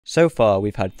So far,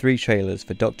 we've had 3 trailers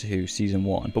for Doctor Who Season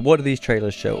 1, but what do these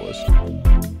trailers show us?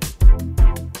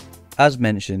 As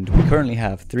mentioned, we currently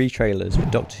have 3 trailers for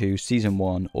Doctor Who Season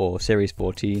 1 or Series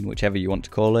 14, whichever you want to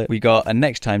call it. We got a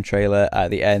Next Time trailer at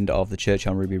the end of The Church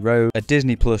on Ruby Road, a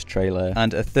Disney Plus trailer,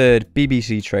 and a 3rd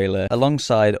BBC trailer,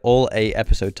 alongside all 8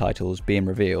 episode titles being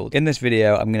revealed. In this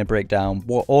video, I'm going to break down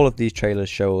what all of these trailers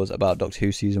show us about Doctor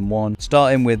Who Season 1,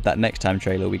 starting with that Next Time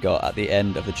trailer we got at the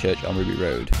end of The Church on Ruby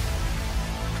Road.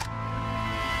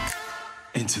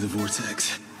 Into the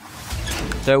vortex.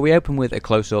 So we open with a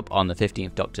close-up on the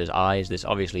 15th Doctor's eyes. This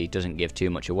obviously doesn't give too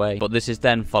much away, but this is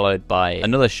then followed by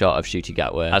another shot of Ncuti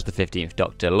Gatwa as the 15th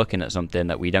Doctor looking at something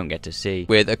that we don't get to see,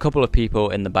 with a couple of people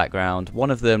in the background.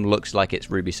 One of them looks like it's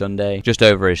Ruby Sunday, just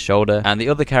over his shoulder, and the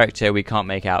other character we can't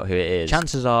make out who it is.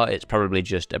 Chances are it's probably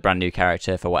just a brand new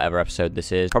character for whatever episode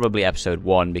this is, probably episode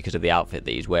 1 because of the outfit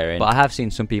that he's wearing, but I have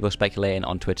seen some people speculating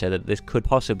on Twitter that this could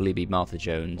possibly be Martha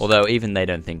Jones, although even they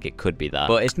don't think it could be that.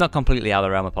 But it's not completely out of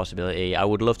the realm of possibility. I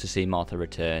would love to see Martha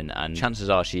return, and chances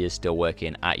are she is still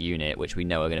working at UNIT, which we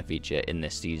know are going to feature in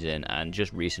this season and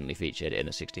just recently featured in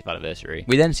the 60th anniversary.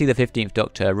 We then see the 15th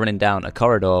Doctor running down a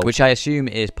corridor, which I assume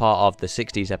is part of the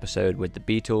 60s episode with the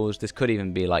Beatles. This could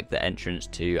even be like the entrance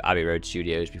to Abbey Road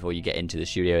Studios before you get into the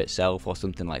studio itself or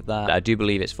something like that. I do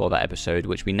believe it's for that episode,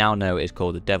 which we now know is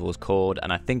called The Devil's Chord,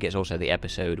 and I think it's also the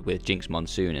episode with Jinkx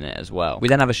Monsoon in it as well. We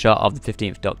then have a shot of the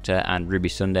 15th Doctor and Ruby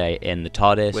Sunday in the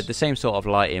TARDIS with the same sort of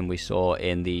lighting we saw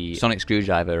in the Sonic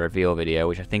Screwdriver reveal video,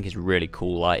 which I think is really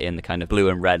cool lighting, the kind of blue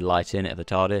and red lighting of the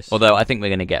TARDIS. Although I think we're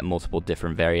going to get multiple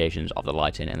different variations of the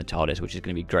lighting in the TARDIS, which is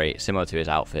going to be great, similar to his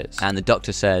outfits. And the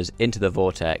Doctor says into the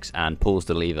vortex and pulls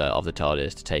the lever of the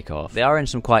TARDIS to take off. They are in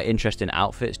some quite interesting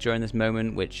outfits during this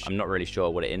moment, which I'm not really sure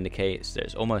what it indicates.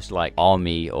 It's almost like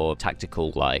army or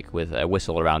tactical, like with a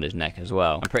whistle around his neck as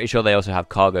well. I'm pretty sure they also have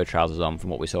cargo trousers on from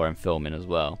what we saw in filming as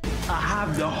well. I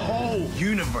have the whole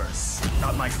universe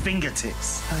at my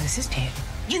fingertips. Oh, this is new.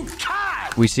 You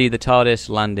can't! We see the TARDIS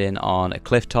landing on a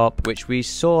cliff top, which we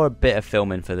saw a bit of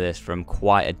filming for this from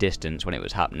quite a distance when it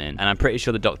was happening, and I'm pretty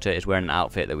sure the Doctor is wearing an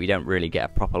outfit that we don't really get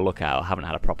a proper look at, or haven't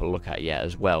had a proper look at yet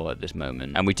as well at this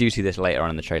moment, and we do see this later on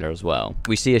in the trailer as well.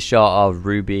 We see a shot of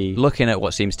Ruby looking at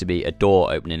what seems to be a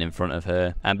door opening in front of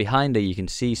her, and behind her you can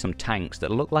see some tanks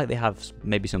that look like they have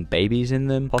maybe some babies in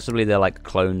them. Possibly they're like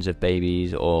clones of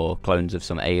babies or clones of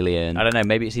some alien. I don't know,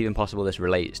 maybe it's even possible this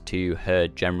relates to her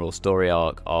general story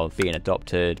arc of being adopted,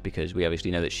 because we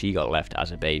obviously know that she got left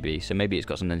as a baby, so maybe it's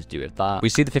got something to do with that. We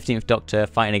see the 15th Doctor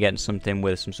fighting against something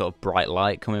with some sort of bright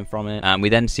light coming from it, and we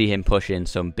then see him pushing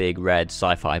some big red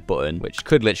sci-fi button, which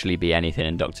could literally be anything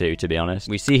in Doctor Who, to be honest.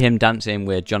 We see him dancing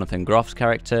with Jonathan Groff's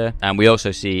character, and we also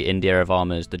see Indira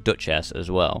Varma's The Duchess as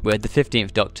well, with the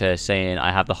 15th Doctor saying,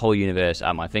 I have the whole universe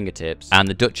at my fingertips, and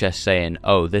the Duchess saying,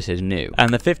 oh, this is new.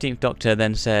 And the 15th Doctor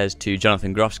then says to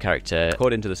Jonathan Groff's character,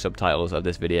 according to the subtitles of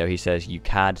this video, he says, you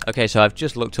cad. Okay, so I've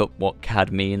just looked up what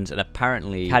cad means, and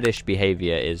apparently caddish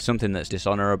behavior is something that's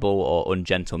dishonorable or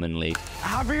ungentlemanly.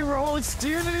 Abbey Road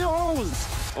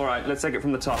Studios! Alright, let's take it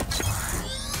from the top.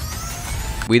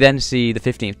 We then see the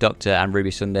 15th Doctor and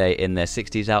Ruby Sunday in their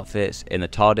 60s outfits in the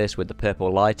TARDIS with the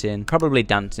purple lighting, probably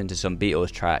dancing to some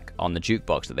Beatles track on the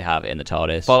jukebox that they have in the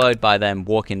TARDIS, followed by them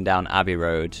walking down Abbey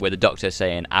Road with the Doctor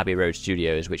saying Abbey Road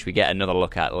Studios, which we get another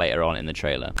look at later on in the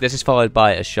trailer. This is followed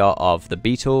by a shot of the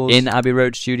Beatles in Abbey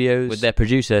Road Studios with their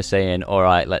producer saying,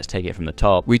 alright, let's take it from the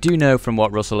top. We do know from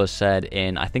what Russell has said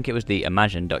in, I think it was the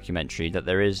Imagine documentary, that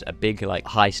there is a big like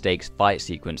high stakes fight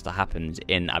sequence that happens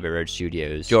in Abbey Road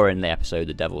Studios during the episode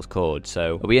The Devil's Chord,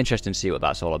 so it'll be interesting to see what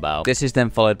that's all about. This is then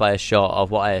followed by a shot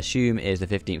of what I assume is the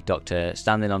 15th Doctor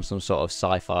standing on some sort of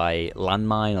sci-fi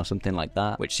landmine or something like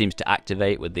that, which seems to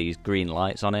activate with these green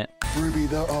lights on it. Ruby,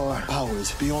 there are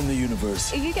powers beyond the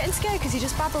universe. Are you getting scared because you're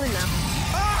just babbling now?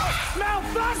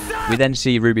 We then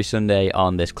see Ruby Sunday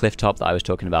on this cliff top that I was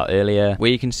talking about earlier,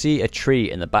 where you can see a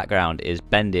tree in the background is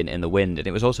bending in the wind, and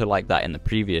it was also like that in the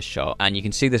previous shot, and you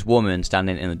can see this woman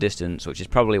standing in the distance, which is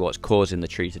probably what's causing the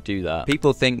tree to do that.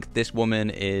 People think this woman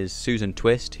is Susan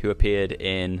Twist, who appeared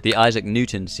in the Isaac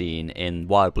Newton scene in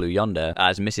Wild Blue Yonder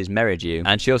as Mrs. Merridew,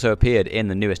 and she also appeared in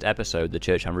the newest episode, The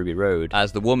Church on Ruby Road,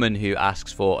 as the woman who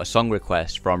asks for a song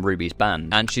request from Ruby's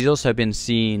band, and she's also been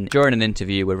seen during an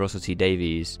interview with Russell T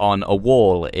Davies on a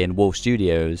wall in Wolf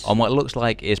Studios on what looks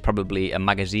like is probably a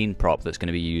magazine prop that's going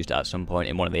to be used at some point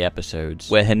in one of the episodes,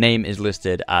 where her name is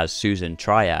listed as Susan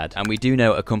Triad. And we do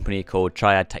know a company called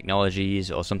Triad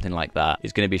Technologies or something like that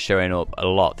is going to be showing up a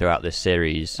lot throughout this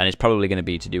series, and it's probably going to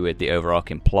be to do with the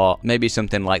overarching plot, maybe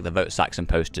something like the Vote Saxon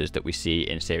posters that we see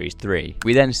in series 3.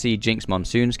 We then see Jinkx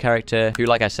Monsoon's character, who,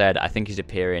 like I said, I think is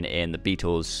appearing in the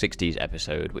Beatles 60s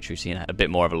episode, which we've seen a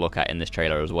bit more of a look at in this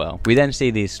trailer as well. We then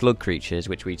see these slug creatures,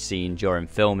 which we'd seen during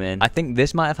filming. I think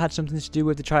this might have had something to do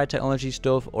with the Triad Technology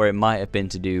stuff, or it might have been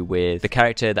to do with the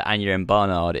character that Anya and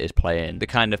Barnard is playing, the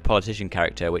kind of politician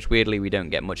character, which weirdly we don't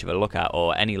get much of a look at,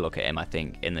 or any look at him, I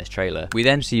think, in this trailer. We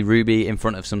then see Ruby in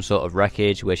front of some sort of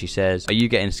wreckage where she says, "Are you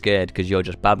getting scared because you're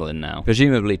just babbling now?"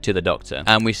 Presumably to the Doctor.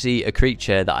 And we see a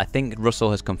creature that I think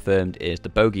Russell has confirmed is the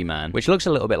Bogeyman, which looks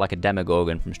a little bit like a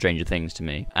Demogorgon from Stranger Things to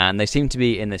me. And they seem to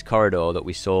be in this corridor that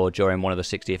we saw during one of the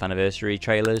 60th anniversary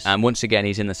trailers. And once again,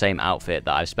 he's in the same outfit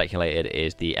that I've speculated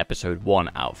is the episode 1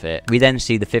 outfit. We then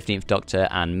see the 15th Doctor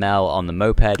and Mel on the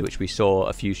moped, which we saw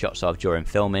a few shots of during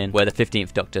filming, where the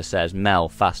 15th Doctor says Mel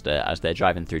faster as they're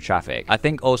driving through traffic. I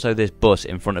think also this bus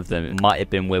in front of them might have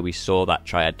been where we saw that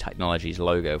Triad Technologies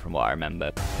logo from what I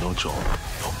remember. No job,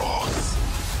 no boss,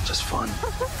 just fun.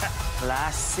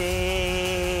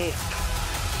 Classic.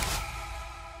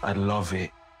 I'd love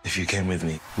it if you came with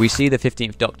me. We see the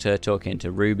 15th Doctor talking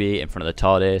to Ruby in front of the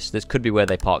TARDIS. This could be where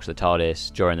they parked the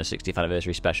TARDIS during the 60th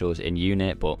anniversary specials in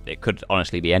Unit, but it could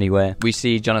honestly be anywhere. We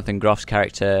see Jonathan Groff's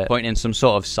character pointing some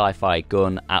sort of sci-fi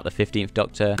gun at the 15th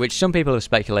Doctor, which some people have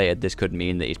speculated this could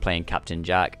mean that he's playing Captain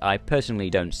Jack. I personally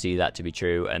don't see that to be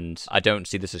true, and I don't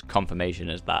see this as confirmation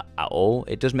as that at all.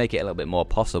 It does make it a little bit more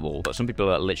possible, but some people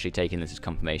are literally taking this as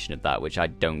confirmation of that, which I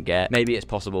don't get. Maybe it's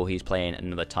possible he's playing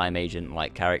another time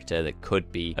agent-like character that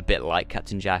could be a bit like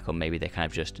Captain Jack, or maybe they're kind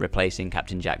of just replacing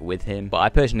Captain Jack with him, but I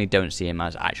personally don't see him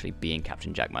as actually being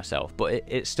Captain Jack myself, but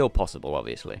it's still possible,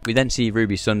 obviously. We then see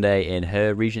Ruby Sunday in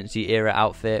her Regency era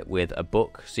outfit with a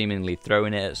book, seemingly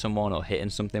throwing it at someone or hitting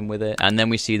something with it, and then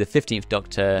we see the 15th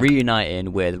Doctor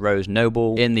reuniting with Rose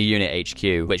Noble in the Unit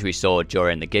HQ, which we saw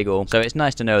during the Giggle, so it's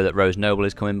nice to know that Rose Noble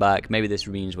is coming back. Maybe this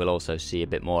means we'll also see a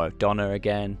bit more of Donna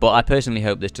again, but I personally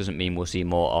hope this doesn't mean we'll see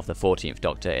more of the 14th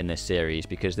Doctor in this series,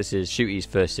 because this is Ncuti's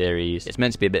first series. It's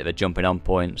meant to be a bit of a jumping on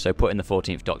point, so putting the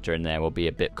 14th Doctor in there will be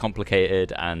a bit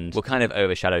complicated and will kind of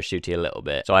overshadow Ncuti a little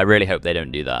bit, so I really hope they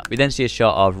don't do that. We then see a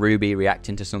shot of Ruby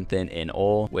reacting to something in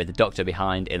awe with the Doctor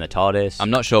behind in the TARDIS. I'm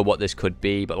not sure what this could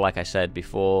be, but like I said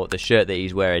before, the shirt that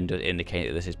he's wearing does indicate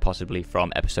that this is possibly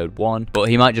from episode 1, but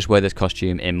he might just wear this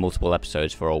costume in multiple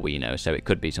episodes for all we know, so it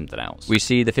could be something else. We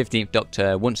see the 15th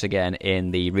Doctor once again in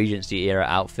the Regency era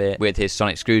outfit with his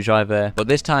sonic screwdriver, but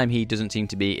this time he doesn't seem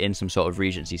to be in some sort of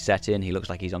Regency setting. He looks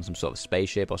like he's on some sort of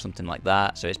spaceship or something like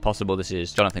that, so it's possible this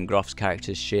is Jonathan Groff's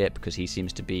character's ship, because he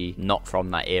seems to be not from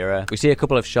that era. We see a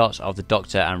couple of shots of the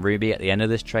Doctor and Ruby at the end of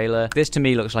this trailer. This to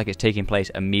me looks like it's taking place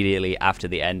immediately after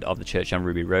the end of the Church on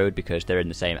Ruby Road, because they're in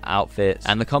the same outfits,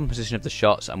 and the composition of the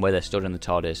shots and where they're stood in the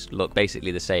TARDIS look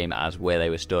basically the same as where they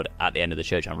were stood at the end of the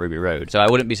Church on Ruby Road, so I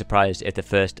wouldn't be surprised if the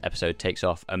first episode takes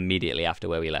off immediately after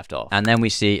where we left off. And then we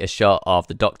see a shot of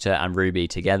the Doctor and Ruby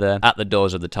together at the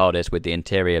doors of the TARDIS with the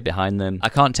interior behind them. I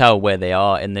can't tell where they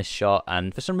are in this shot,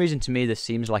 and for some reason to me this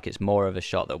seems like it's more of a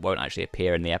shot that won't actually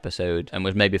appear in the episode and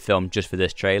was maybe filmed just for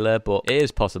this trailer, but it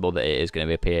is possible that it is going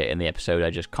to appear in the episode, I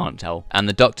just can't tell. And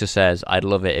the Doctor says, "I'd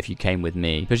love it if you came with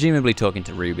me," presumably talking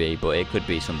to Ruby, but it could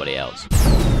be somebody else.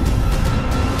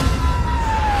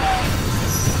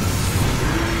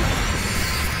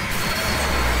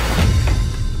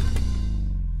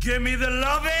 Give me the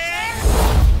loving!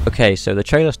 Okay, so the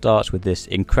trailer starts with this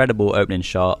incredible opening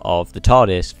shot of the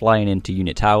TARDIS flying into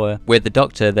Unit Tower, with the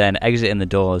Doctor then exiting the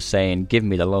doors saying, "Give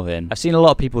me the lovin'." I've seen a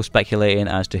lot of people speculating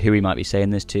as to who he might be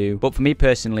saying this to, but for me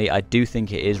personally, I do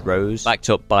think it is Rose, backed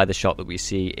up by the shot that we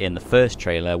see in the first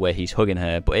trailer where he's hugging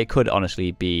her, but it could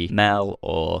honestly be Mel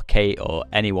or Kate or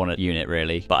anyone at Unit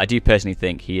really. But I do personally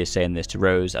think he is saying this to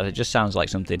Rose, as it just sounds like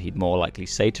something he'd more likely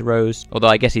say to Rose, although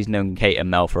I guess he's known Kate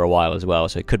and Mel for a while as well,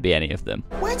 so it could be any of them.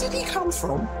 Where did he come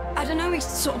from? I don't know, he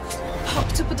sort of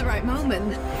popped up at the right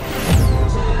moment.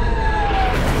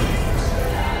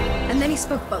 And then he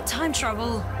spoke about time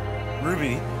travel.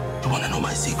 Ruby, you want to know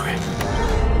my secret?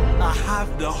 I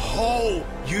have the whole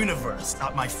universe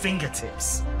at my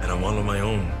fingertips. And I'm all on my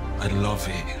own. I'd love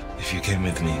it if you came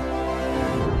with me.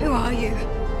 Who are you?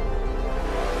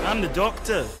 I'm the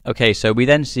Doctor. Okay, so we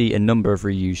then see a number of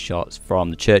reused shots from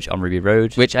the church on Ruby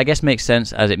Road, which I guess makes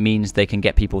sense as it means they can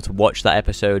get people to watch that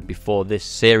episode before this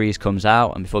series comes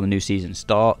out and before the new season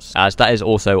starts, as that is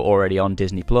also already on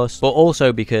Disney+, but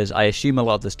also because I assume a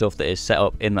lot of the stuff that is set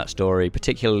up in that story,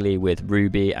 particularly with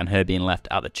Ruby and her being left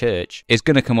at the church, is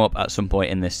going to come up at some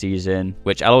point in this season,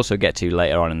 which I'll also get to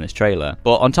later on in this trailer.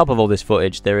 But on top of all this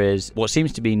footage, there is what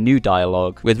seems to be new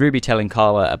dialogue, with Ruby telling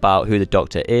Carla about who the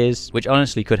Doctor is, which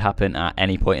honestly could happen at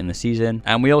any point in the season,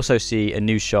 and we also see a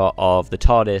new shot of the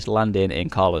TARDIS landing in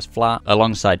Carla's flat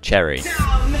alongside Cherry.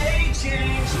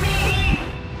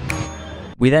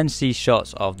 We then see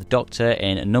shots of the Doctor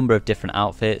in a number of different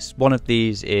outfits. One of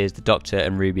these is the Doctor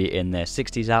and Ruby in their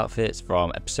 60s outfits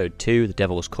from episode 2, The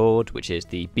Devil's Chord, which is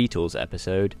the Beatles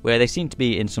episode, where they seem to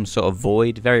be in some sort of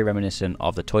void, very reminiscent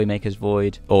of the Toymaker's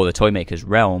void, or the Toymaker's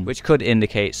realm, which could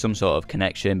indicate some sort of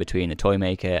connection between the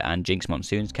Toymaker and Jinkx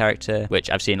Monsoon's character,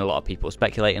 which I've seen a lot of people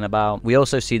speculating about. We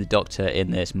also see the Doctor in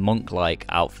this monk-like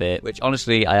outfit, which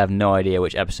honestly I have no idea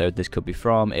which episode this could be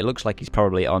from. It looks like he's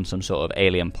probably on some sort of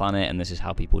alien planet, and this is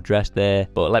how people dress there,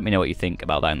 but let me know what you think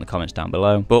about that in the comments down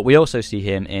below. But we also see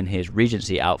him in his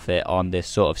Regency outfit on this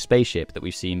sort of spaceship that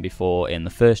we've seen before in the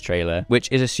first trailer, which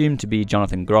is assumed to be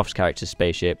Jonathan Groff's character's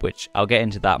spaceship, which I'll get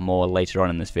into that more later on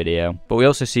in this video. But we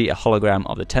also see a hologram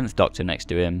of the 10th Doctor next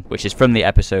to him, which is from the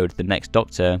episode The Next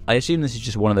Doctor. I assume this is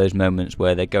just one of those moments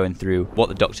where they're going through what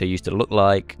the Doctor used to look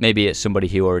like. Maybe it's somebody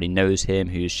who already knows him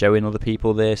who's showing other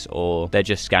people this, or they're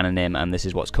just scanning him and this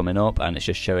is what's coming up and it's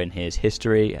just showing his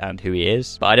history and who he is.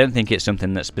 But I don't think it's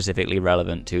something that's specifically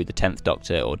relevant to the 10th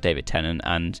Doctor or David Tennant,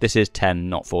 and this is 10,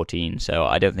 not 14, so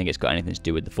I don't think it's got anything to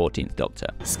do with the 14th Doctor.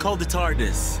 It's called the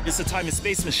TARDIS. It's a time and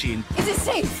space machine. Is it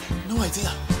safe? No idea.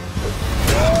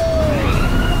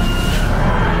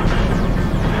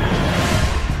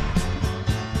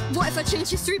 What if I change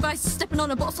history by stepping on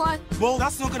a butterfly? Well,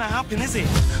 that's not gonna happen, is it?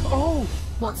 Oh!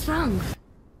 What's wrong?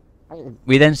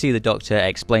 We then see the Doctor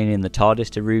explaining the TARDIS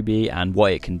to Ruby and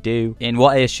what it can do, in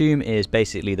what I assume is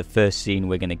basically the first scene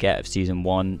we're going to get of season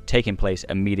 1, taking place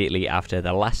immediately after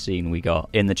the last scene we got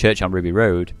in the church on Ruby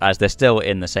Road, as they're still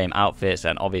in the same outfits,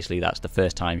 and obviously that's the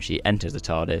first time she enters the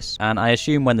TARDIS. And I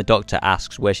assume when the Doctor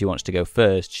asks where she wants to go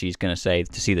first, she's going to say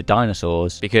to see the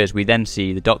dinosaurs, because we then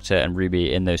see the Doctor and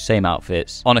Ruby in those same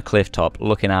outfits on a cliff top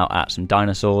looking out at some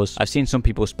dinosaurs. I've seen some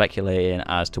people speculating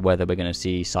as to whether we're going to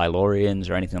see Silurians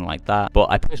or anything like that, but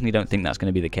I personally don't think that's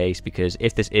going to be the case, because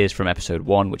if this is from episode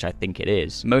 1, which I think it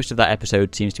is, most of that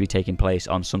episode seems to be taking place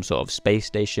on some sort of space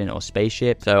station or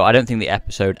spaceship, so I don't think the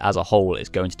episode as a whole is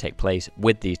going to take place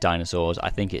with these dinosaurs. I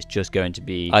think it's just going to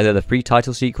be either the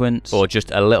pre-title sequence or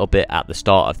just a little bit at the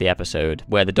start of the episode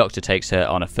where the Doctor takes her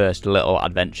on a first little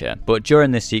adventure. But during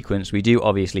this sequence we do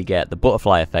obviously get the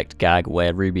butterfly effect gag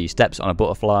where Ruby steps on a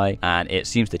butterfly and it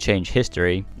seems to change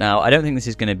history. Now I don't think this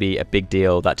is going to be a big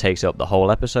deal that takes up the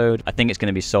whole episode. I think it's going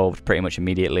to be solved pretty much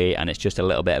immediately and it's just a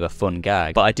little bit of a fun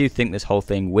gag, but I do think this whole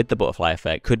thing with the butterfly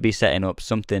effect could be setting up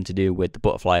something to do with the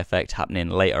butterfly effect happening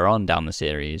later on down the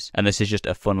series, and this is just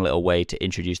a fun little way to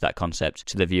introduce that concept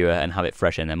to the viewer and have it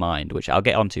fresh in their mind, which I'll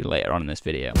get onto later on in this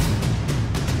video.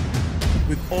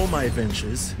 With all my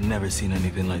adventures, never seen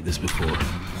anything like this before.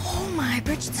 Oh my,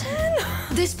 Bridgerton!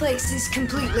 This place is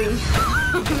completely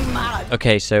mad.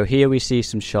 Okay, so here we see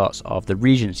some shots of the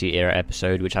Regency era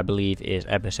episode, which I believe is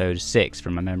episode 6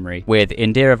 from my memory, with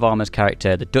Indira Varma's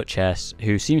character, the Duchess,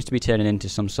 who seems to be turning into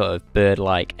some sort of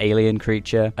bird-like alien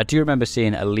creature. I do remember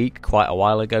seeing a leak quite a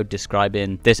while ago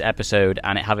describing this episode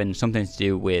and it having something to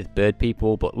do with bird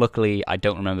people, but luckily I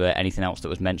don't remember anything else that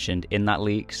was mentioned in that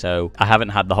leak, so I haven't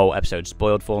had the whole episode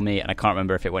spoiled for me, and I can't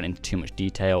remember if it went into too much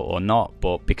detail or not,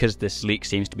 but because this leak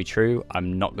seems to be true,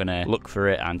 I'm not gonna look for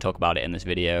it and talk about it in this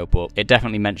video, but it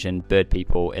definitely mentioned bird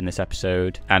people in this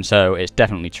episode, and so it's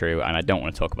definitely true, and I don't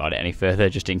want to talk about it any further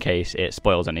just in case it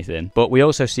spoils anything. But we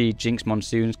also see Jinkx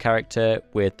Monsoon's character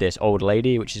with this old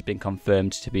lady, which has been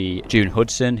confirmed to be June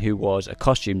Hudson, who was a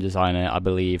costume designer, I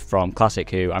believe, from Classic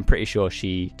Who. I'm pretty sure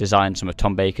she designed some of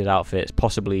Tom Baker's outfits,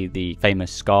 possibly the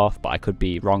famous scarf, but I could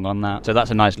be wrong on that. So that's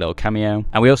a nice little cameo.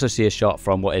 And we also see a shot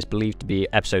from what is believed to be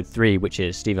episode 3, which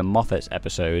is Stephen Moffat's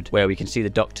episode, where we can see the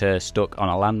Doctor stuck on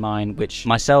a landmine, which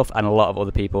myself and a lot of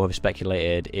other people have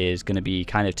speculated is going to be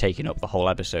kind of taking up the whole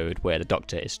episode, where the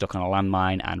Doctor is stuck on a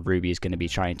landmine and Ruby is going to be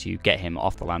trying to get him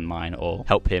off the landmine or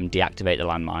help him deactivate the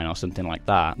landmine or something like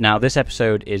that. Now this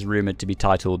episode is rumoured to be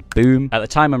titled Boom. At the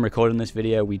time I'm recording this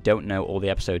video we don't know all the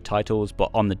episode titles,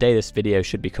 but on the day this video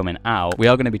should be coming out we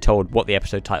are going to be told what the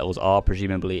episode titles are,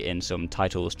 presumably in some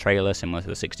titles trailer similar to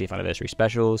the 60th anniversary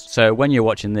specials. So when you're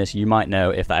watching this you might know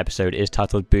if that episode is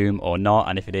titled Boom or not,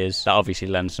 and if it is, that obviously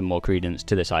lends some more credence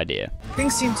to this idea.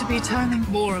 Things seem to be turning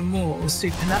more and more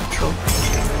supernatural.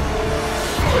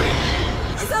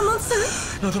 Is that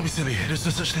monster? No, don't be silly. There's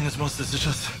no such thing as monsters. It's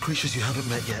just creatures you haven't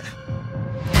met yet.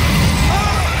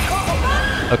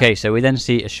 Okay, so we then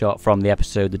see a shot from the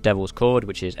episode The Devil's Chord,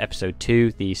 which is episode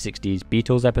 2, the 60s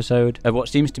Beatles episode, of what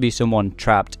seems to be someone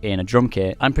trapped in a drum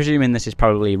kit. I'm presuming this is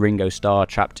probably Ringo Starr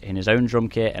trapped in his own drum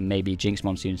kit, and maybe Jinkx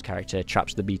Monsoon's character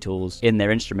traps the Beatles in their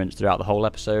instruments throughout the whole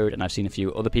episode, and I've seen a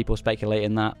few other people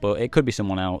speculating that, but it could be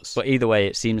someone else. But either way,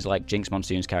 it seems like Jinkx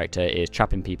Monsoon's character is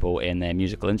trapping people in their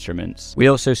musical instruments. We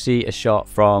also see a shot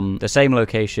from the same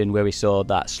location where we saw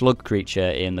that slug creature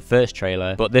in the first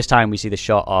trailer, but this time we see the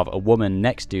shot of a woman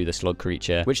next to the slug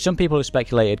creature, which some people have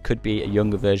speculated could be a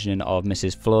younger version of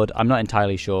Mrs. Flood. I'm not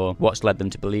entirely sure what's led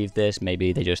them to believe this.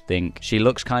 Maybe they just think she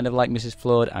looks kind of like Mrs.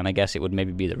 Flood, and I guess it would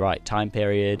maybe be the right time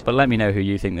period. But let me know who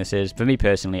you think this is. For me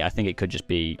personally, I think it could just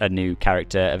be a new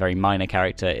character, a very minor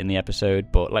character in the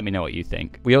episode, but let me know what you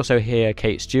think. We also hear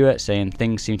Kate Stewart saying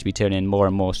things seem to be turning more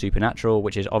and more supernatural,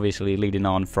 which is obviously leading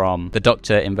on from the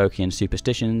Doctor invoking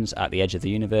superstitions at the edge of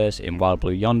the universe in Wild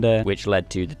Blue Yonder, which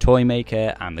led to the Toy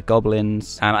Maker and the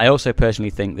Goblins. And I also personally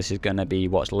think this is going to be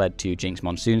what's led to Jinkx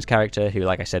Monsoon's character, who,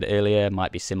 like I said earlier,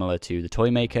 might be similar to the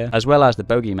Toy Maker, as well as the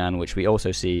Bogeyman, which we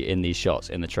also see in these shots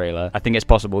in the trailer. I think it's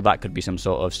possible that could be some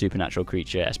sort of supernatural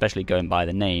creature, especially going by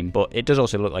the name, but it does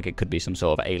also look like it could be some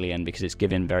sort of alien because it's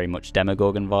giving very much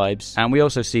Demogorgon vibes. And we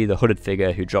also see the hooded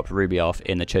figure who dropped Ruby off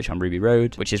in the Church on Ruby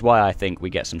Road, which is why I think we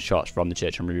get some shots from the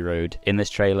Church on Ruby Road in this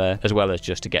trailer, as well as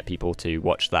just to get people to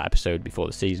watch that episode before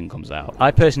the season comes out.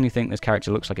 I personally think this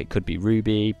character looks like it could be Ruby,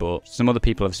 but some other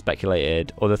people have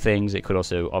speculated other things. It could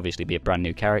also obviously be a brand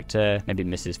new character, maybe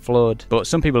Mrs. Flood, but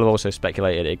some people have also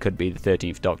speculated it could be the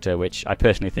 13th Doctor, which I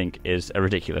personally think is a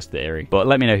ridiculous theory. But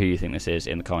let me know who you think this is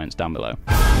in the comments down below.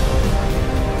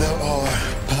 There are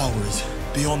powers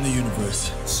beyond the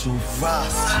universe, so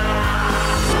vast.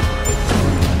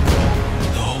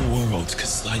 The whole world could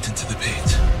slide into the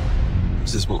pit.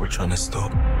 This is what we're trying to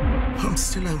stop. I'm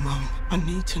still her mum. I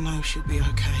need to know she'll be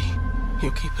okay.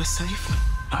 You'll keep her safe?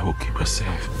 I will keep her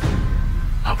safe.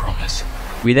 I promise.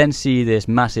 We then see this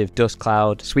massive dust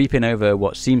cloud sweeping over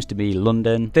what seems to be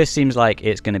London. This seems like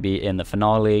it's going to be in the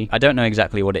finale. I don't know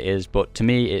exactly what it is, but to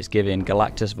me it's giving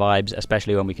Galactus vibes,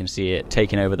 especially when we can see it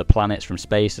taking over the planets from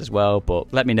space as well.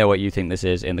 But let me know what you think this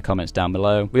is in the comments down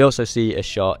below. We also see a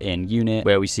shot in Unit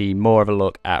where we see more of a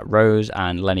look at Rose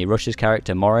and Lenny Rush's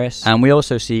character Morris, and we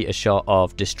also see a shot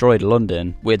of destroyed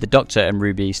London with the Doctor and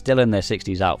Ruby still in their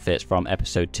 60s outfits from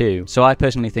episode 2. So I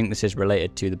personally think this is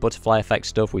related to the butterfly effect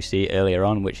stuff we see earlier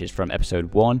on, which is from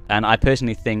episode 1, and I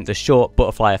personally think the short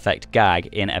butterfly effect gag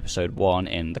in episode 1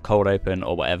 in the cold open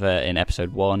or whatever in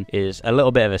episode 1 is a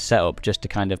little bit of a setup just to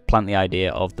kind of plant the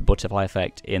idea of the butterfly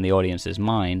effect in the audience's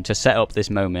mind to set up this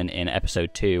moment in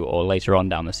episode 2 or later on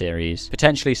down the series,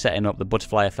 potentially setting up the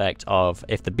butterfly effect of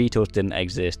if the Beatles didn't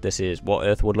exist, this is what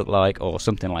Earth would look like, or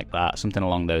something like that, something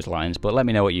along those lines. But let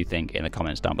me know what you think in the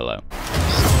comments down below.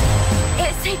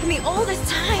 It's taken me all this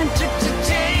time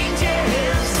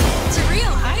to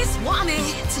realize what I'm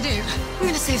here to do. I'm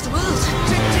gonna save the world.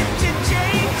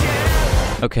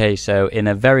 Okay, so in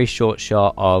a very short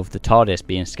shot of the TARDIS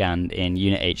being scanned in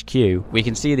Unit HQ, we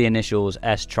can see the initials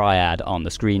S Triad on the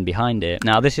screen behind it.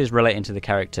 Now this is relating to the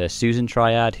character Susan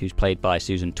Triad, who's played by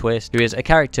Susan Twist, who is a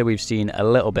character we've seen a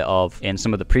little bit of in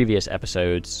some of the previous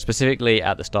episodes, specifically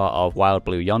at the start of Wild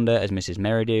Blue Yonder as Mrs.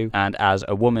 Meridew, and as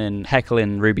a woman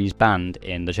heckling Ruby's band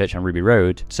in the Church on Ruby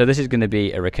Road. So this is going to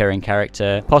be a recurring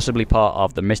character, possibly part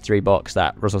of the mystery box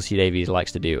that Russell T Davies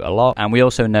likes to do a lot. And we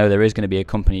also know there is going to be a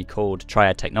company called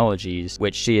Triad Technologies,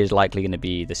 which she is likely going to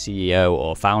be the CEO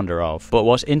or founder of. But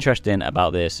what's interesting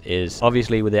about this is,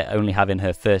 obviously with it only having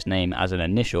her first name as an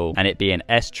initial and it being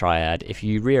S Triad, if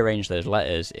you rearrange those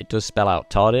letters, it does spell out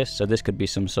TARDIS, so this could be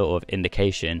some sort of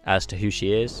indication as to who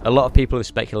she is. A lot of people have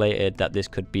speculated that this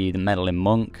could be the Meddling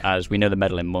Monk, as we know the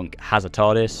Meddling Monk has a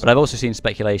TARDIS, but I've also seen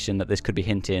speculation that this could be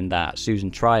hinting that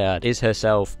Susan Triad is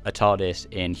herself a TARDIS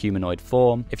in humanoid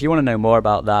form. If you want to know more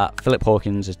about that, Philip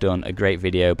Hawkins has done a great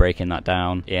video breaking that down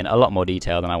in a lot more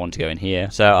detail than I want to go in here,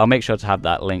 so I'll make sure to have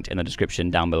that linked in the description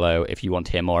down below if you want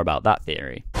to hear more about that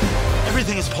theory.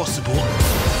 Everything is possible.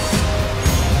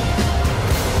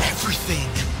 Everything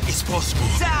is possible.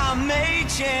 Time may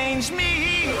change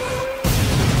me,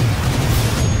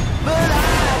 but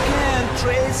I can't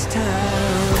trace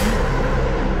time.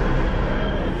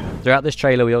 Throughout this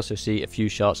trailer, we also see a few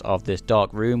shots of this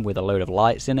dark room with a load of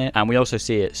lights in it, and we also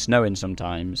see it snowing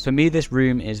sometimes. For me, this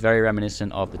room is very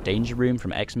reminiscent of the Danger Room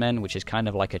from X-Men, which is kind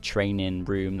of like a training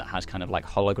room that has kind of like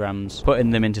holograms, putting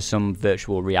them into some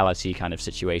virtual reality kind of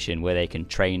situation where they can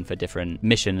train for different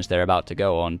missions they're about to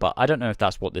go on. But I don't know if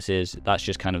that's what this is. That's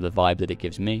just kind of the vibe that it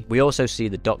gives me. We also see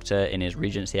the Doctor in his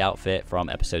Regency outfit from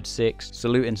episode 6,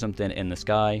 saluting something in the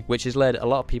sky, which has led a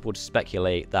lot of people to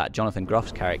speculate that Jonathan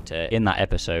Groff's character in that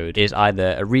episode is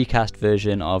either a recast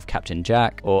version of Captain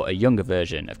Jack or a younger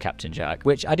version of Captain Jack,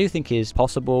 which I do think is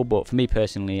possible, but for me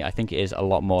personally, I think it is a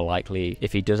lot more likely,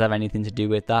 if he does have anything to do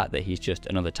with that he's just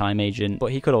another time agent,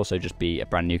 but he could also just be a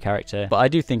brand new character. But I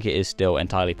do think it is still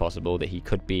entirely possible that he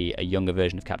could be a younger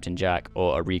version of Captain Jack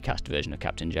or a recast version of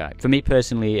Captain Jack. For me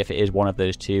personally, if it is one of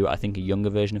those two, I think a younger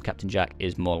version of Captain Jack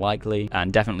is more likely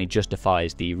and definitely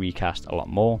justifies the recast a lot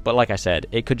more. But like I said,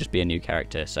 it could just be a new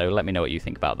character, so let me know what you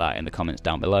think about that in the comments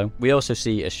down below. We also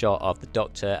see a shot of the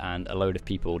Doctor and a load of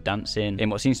people dancing in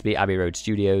what seems to be Abbey Road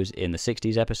Studios in the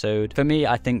 60s episode. For me,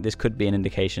 I think this could be an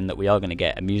indication that we are going to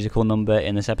get a musical number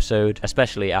in this episode,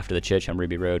 especially after the Church on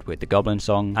Ruby Road with the Goblin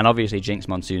song. And obviously Jinkx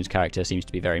Monsoon's character seems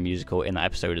to be very musical in that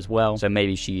episode as well, so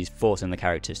maybe she's forcing the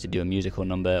characters to do a musical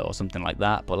number or something like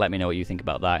that. But let me know what you think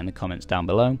about that in the comments down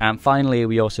below. And finally,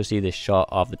 we also see this shot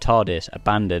of the TARDIS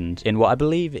abandoned in what I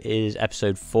believe is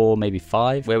episode 4, maybe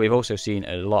 5, where we've also seen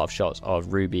a lot of shots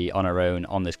of Ruby on her own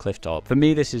on this cliff top. For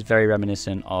me, this is very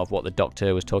reminiscent of what the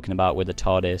Doctor was talking about with the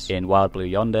TARDIS in Wild Blue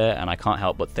Yonder, and I can't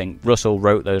help but think Russell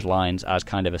wrote those lines as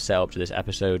kind of a setup to this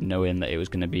episode, knowing that it was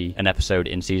going to be an episode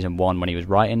in season 1 when he was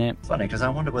writing it. Funny, because I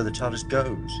wonder where the TARDIS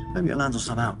goes. Maybe it lands on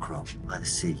some outcrop by the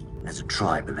sea. There's a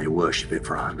tribe and they worship it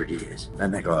for 100 years.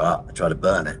 Then they go up and try to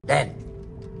burn it. Then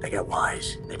they get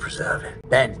wise, they preserve it.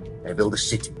 Then they build a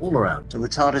city all around. So the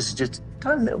TARDIS is just a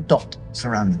tiny little dot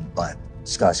surrounded by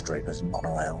skyscrapers and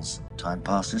monorails. Time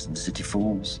passes and the city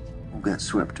falls. All gets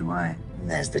swept away. And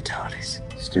there's the TARDIS,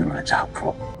 still on its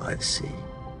outcrop by the sea.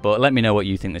 But let me know what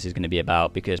you think this is going to be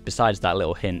about, because besides that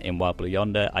little hint in Wild Blue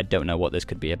Yonder, I don't know what this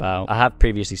could be about. I have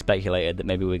previously speculated that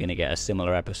maybe we're going to get a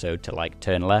similar episode to like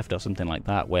Turn Left or something like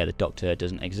that, where the Doctor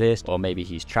doesn't exist, or maybe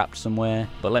he's trapped somewhere.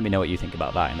 But let me know what you think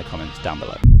about that in the comments down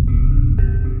below.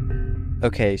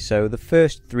 Okay, so the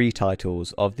first 3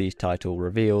 titles of these title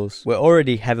reveals were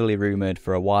already heavily rumoured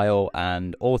for a while,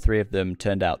 and all 3 of them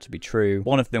turned out to be true.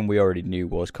 One of them we already knew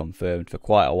was confirmed for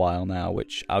quite a while now,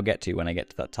 which I'll get to when I get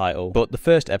to that title. But the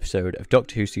first episode of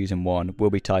Doctor Who Season 1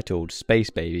 will be titled Space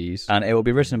Babies, and it will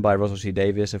be written by Russell T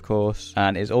Davies, of course,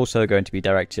 and is also going to be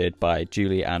directed by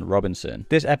Julie Ann Robinson.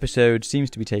 This episode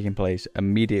seems to be taking place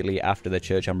immediately after the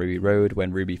Church on Ruby Road,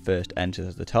 when Ruby first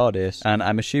enters the TARDIS, and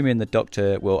I'm assuming the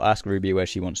Doctor will ask Ruby where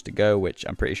she wants to go, which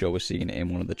I'm pretty sure we're seeing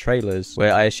in one of the trailers,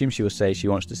 where I assume she will say she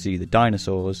wants to see the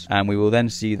dinosaurs, and we will then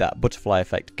see that butterfly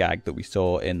effect gag that we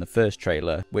saw in the first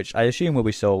trailer, which I assume will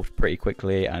be solved pretty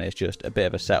quickly, and it's just a bit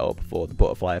of a setup for the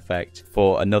butterfly effect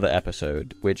for another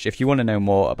episode, which if you want to know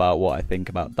more about what I think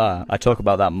about that, I talk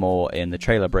about that more in the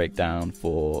trailer breakdown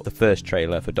for the first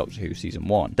trailer for Doctor Who Season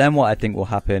 1. Then what I think will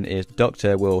happen is the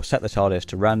Doctor will set the TARDIS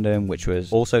to random, which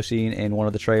was also seen in one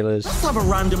of the trailers. Let's have a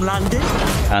random landing.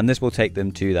 And this will take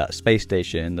them to that space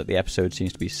station that the episode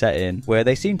seems to be set in, where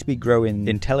they seem to be growing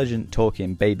intelligent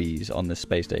talking babies on this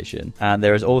space station. And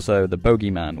there is also the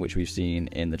bogeyman, which we've seen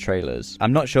in the trailers.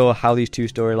 I'm not sure how these 2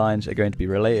 storylines are going to be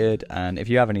related, and if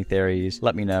you have any theories,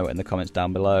 let me know in the comments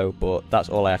down below, but that's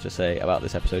all I have to say about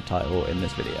this episode title in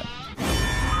this video.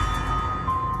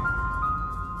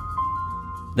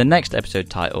 The next episode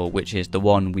title, which is the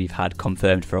one we've had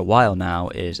confirmed for a while now,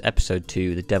 is episode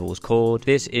 2, The Devil's Chord.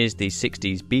 This is the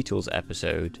 60s Beatles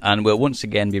episode, and will once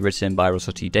again be written by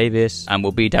Russell T Davies, and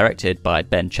will be directed by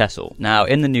Ben Chessel. Now,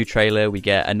 in the new trailer, we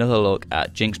get another look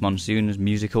at Jinkx Monsoon's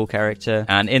musical character,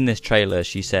 and in this trailer,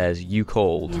 she says, "You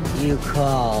called." You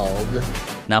called.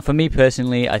 Now, for me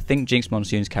personally, I think Jinkx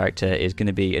Monsoon's character is going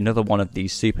to be another one of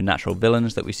these supernatural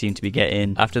villains that we seem to be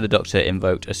getting after the Doctor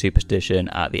invoked a superstition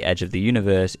at the edge of the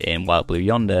universe in Wild Blue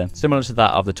Yonder, similar to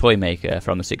that of the Toymaker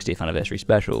from the 60th anniversary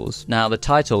specials. Now, the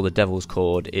title, The Devil's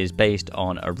Chord, is based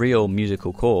on a real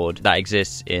musical chord that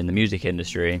exists in the music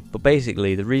industry, but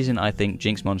basically the reason I think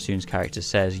Jinkx Monsoon's character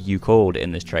says "you called"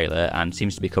 in this trailer and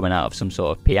seems to be coming out of some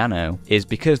sort of piano is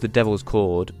because the Devil's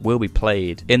Chord will be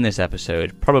played in this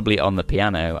episode, probably on the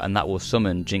piano, and that will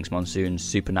summon Jinkx Monsoon's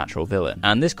supernatural villain.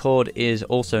 And this chord is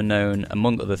also known,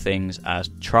 among other things, as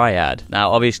Triad.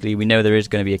 Now, obviously, we know there is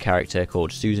going to be a character called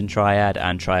titled Susan Triad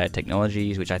and Triad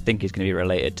Technologies, which I think is going to be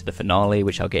related to the finale,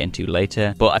 which I'll get into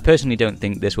later. But I personally don't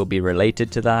think this will be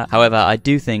related to that. However, I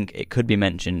do think it could be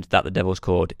mentioned that the Devil's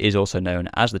Cord is also known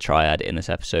as the Triad in this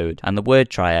episode, and the word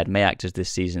Triad may act as this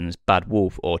season's bad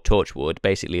wolf or Torchwood,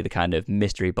 basically the kind of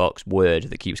mystery box word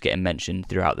that keeps getting mentioned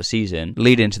throughout the season,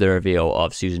 leading to the reveal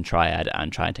of Susan Triad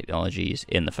and Triad Technologies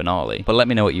in the finale. But let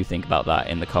me know what you think about that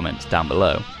in the comments down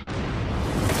below.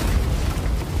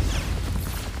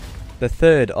 The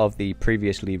third of the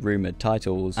previously rumoured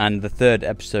titles, and the third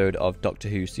episode of Doctor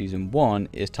Who Season 1,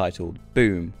 is titled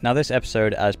Boom. Now this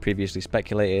episode, as previously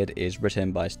speculated, is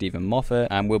written by Stephen Moffat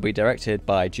and will be directed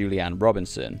by Julianne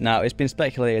Robinson. Now it's been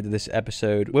speculated that this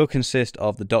episode will consist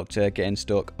of the Doctor getting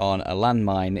stuck on a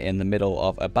landmine in the middle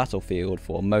of a battlefield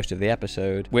for most of the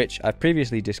episode, which I've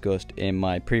previously discussed in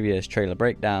my previous trailer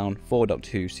breakdown for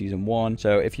Doctor Who Season 1,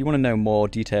 so if you want to know more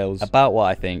details about what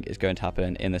I think is going to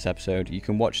happen in this episode, you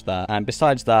can watch that. And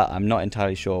besides that, I'm not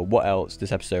entirely sure what else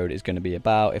this episode is going to be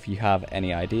about. If you have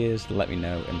any ideas, let me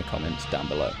know in the comments down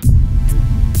below.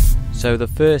 So the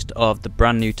first of the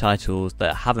brand new titles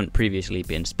that haven't previously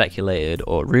been speculated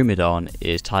or rumoured on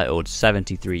is titled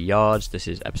 73 Yards. This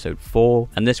is episode 4,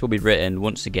 and this will be written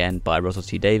once again by Russell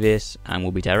T Davies and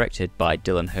will be directed by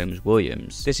Dylan Holmes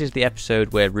Williams. This is the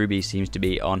episode where Ruby seems to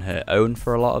be on her own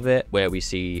for a lot of it, where we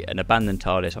see an abandoned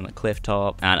TARDIS on a cliff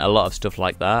top and a lot of stuff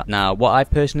like that. Now what I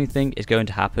personally think is going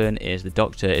to happen is the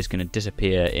Doctor is going to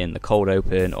disappear in the cold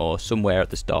open or somewhere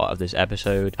at the start of this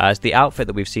episode, as the outfit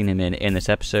that we've seen him in this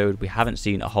episode, we haven't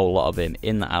seen a whole lot of him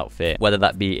in that outfit, whether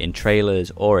that be in trailers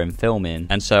or in filming,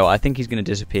 and so I think he's going to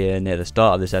disappear near the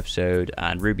start of this episode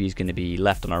and Ruby's going to be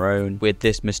left on her own with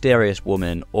this mysterious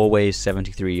woman always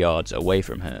 73 yards away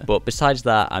from her. But besides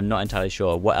that, I'm not entirely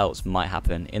sure what else might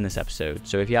happen in this episode,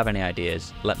 so if you have any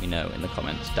ideas, let me know in the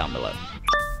comments down below.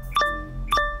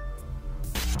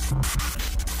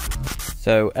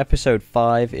 So episode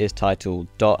 5 is titled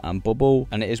Dot and Bubble,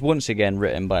 and it is once again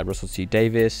written by Russell T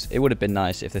Davies. It would have been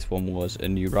nice if this one was a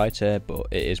new writer, but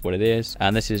it is what it is.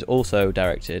 And this is also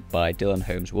directed by Dylan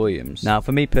Holmes Williams. Now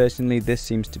for me personally, this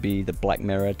seems to be the Black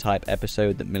Mirror type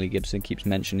episode that Millie Gibson keeps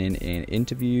mentioning in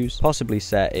interviews, possibly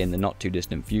set in the not too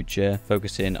distant future,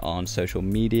 focusing on social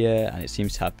media, and it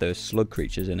seems to have those slug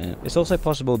creatures in it. It's also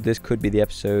possible this could be the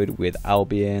episode with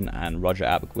Albion and Roger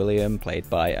Aberg-William, played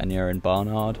by Aneurin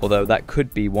Barnard, although that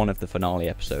could be one of the finale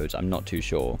episodes, I'm not too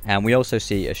sure. And we also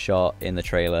see a shot in the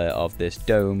trailer of this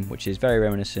dome, which is very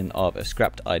reminiscent of a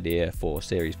scrapped idea for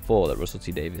Series 4 that Russell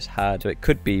T Davies had, so it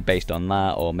could be based on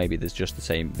that, or maybe there's just the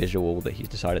same visual that he's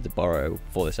decided to borrow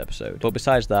for this episode. But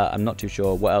besides that, I'm not too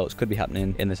sure what else could be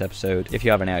happening in this episode. If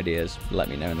you have any ideas, let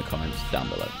me know in the comments down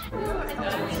below.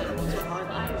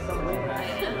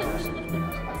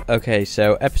 Okay,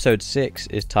 so episode 6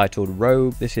 is titled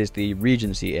Rogue. This is the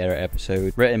Regency era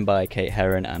episode, written by Kate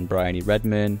Herron and Brian E.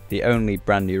 Redman, the only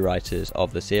brand new writers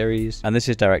of the series, and this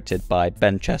is directed by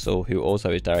Ben Chessel, who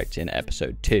also is directing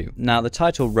episode 2. Now the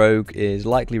title Rogue is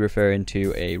likely referring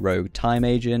to a rogue time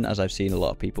agent, as I've seen a lot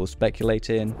of people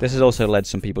speculating. This has also led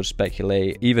some people to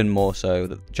speculate even more so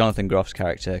that Jonathan Groff's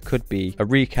character could be a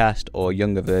recast or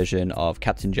younger version of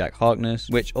Captain Jack Harkness,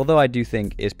 which although I do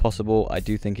think is possible, I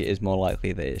do think it is more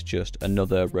likely that it's just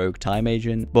another rogue time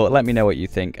agent. But let me know what you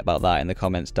think about that in the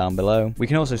comments down below. We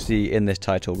can also see in this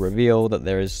title reveal that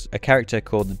there is a character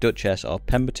called the Duchess of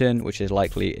Pemberton, which is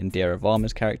likely Indira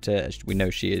Varma's character, as we know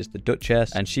she is the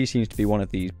Duchess, and she seems to be one of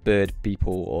these bird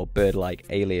people or bird-like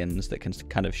aliens that can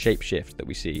kind of shapeshift that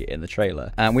we see in the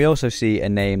trailer. And we also see a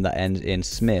name that ends in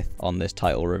Smith on this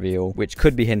title reveal, which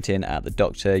could be hinting at the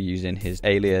Doctor using his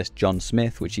alias John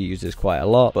Smith, which he uses quite a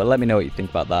lot. But let me know what you think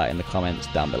about that in the comments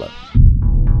down below.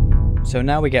 So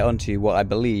now we get on to what I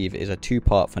believe is a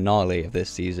 2-part finale of this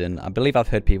season. I believe I've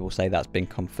heard people say that's been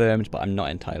confirmed, but I'm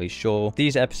not entirely sure.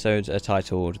 These episodes are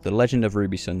titled The Legend of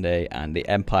Ruby Sunday and The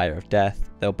Empire of Death.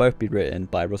 They'll both be written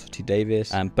by Russell T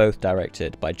Davies and both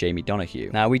directed by Jamie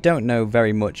Donahue. Now we don't know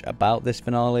very much about this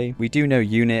finale. We do know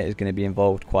Unit is going to be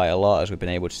involved quite a lot, as we've been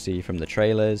able to see from the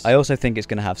trailers. I also think it's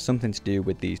going to have something to do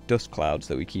with these dust clouds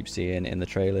that we keep seeing in the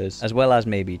trailers, as well as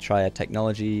maybe Triad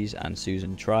Technologies and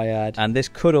Susan Triad. And this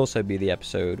could also be the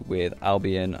episode with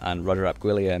Albion and Roger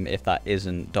Aberg-William if that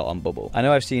isn't Dot on Bubble. I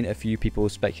know I've seen a few people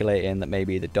speculating that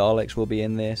maybe the Daleks will be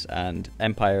in this, and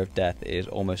Empire of Death is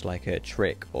almost like a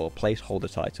trick or placeholder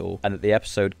title, and that the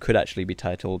episode could actually be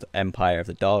titled Empire of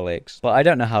the Daleks. But I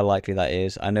don't know how likely that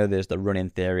is. I know there's the running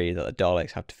theory that the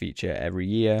Daleks have to feature every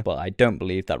year, but I don't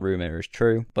believe that rumor is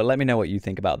true. But let me know what you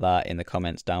think about that in the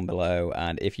comments down below,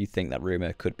 and if you think that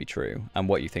rumor could be true, and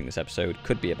what you think this episode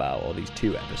could be about, or these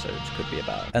 2 episodes could be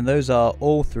about. And those are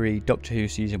all 3 Doctor Who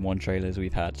Season 1 trailers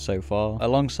we've had so far,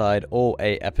 alongside all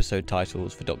 8 episode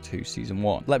titles for Doctor Who Season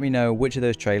 1. Let me know which of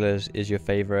those trailers is your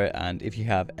favourite, and if you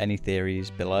have any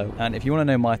theories below. And if you want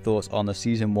to know my thoughts on the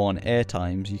Season 1 air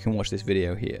times, you can watch this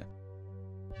video here.